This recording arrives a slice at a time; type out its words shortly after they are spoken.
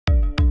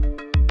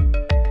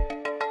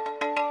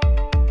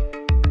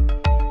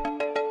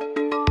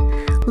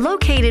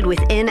Located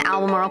within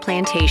Albemarle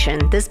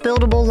Plantation, this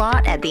buildable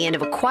lot at the end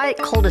of a quiet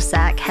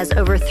cul-de-sac has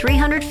over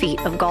 300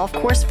 feet of golf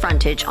course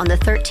frontage on the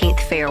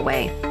 13th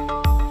fairway.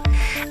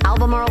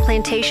 Albemarle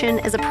Plantation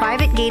is a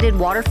private gated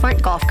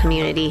waterfront golf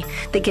community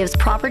that gives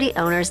property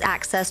owners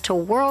access to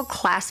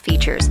world-class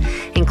features,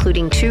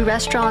 including 2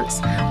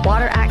 restaurants,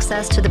 water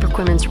access to the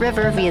Perquimans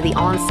River via the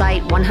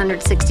on-site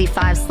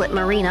 165-slip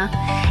marina,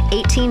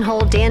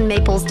 18-hole Dan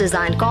Maples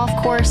designed golf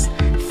course,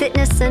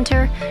 fitness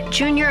center,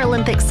 junior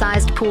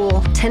Olympic-sized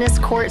pool, tennis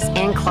courts,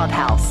 and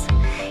clubhouse.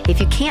 If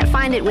you can't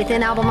find it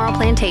within Albemarle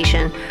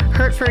Plantation,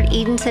 Hertford,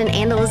 Edenton,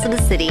 and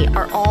Elizabeth City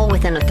are all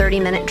within a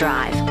 30-minute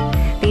drive.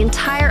 The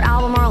entire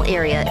Albemarle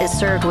area is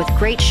served with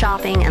great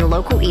shopping and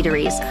local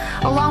eateries,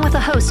 along with a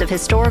host of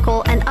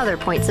historical and other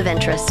points of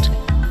interest.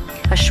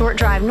 A short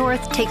drive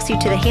north takes you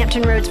to the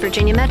Hampton Roads,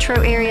 Virginia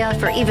metro area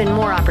for even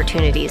more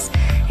opportunities,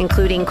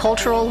 including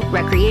cultural,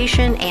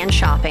 recreation, and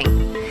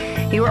shopping.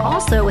 You are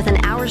also within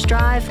an hour's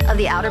drive of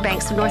the Outer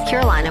Banks of North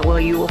Carolina, where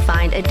you will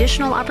find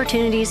additional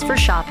opportunities for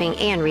shopping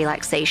and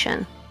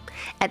relaxation.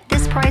 At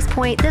this price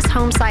point, this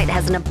home site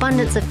has an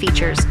abundance of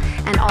features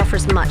and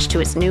offers much to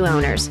its new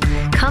owners.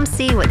 Come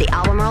see what the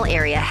Albemarle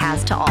area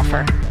has to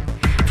offer.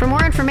 For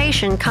more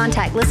information,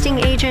 contact listing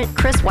agent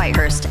Chris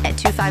Whitehurst at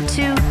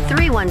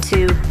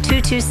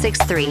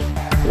 252-312-2263.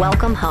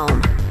 Welcome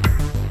home.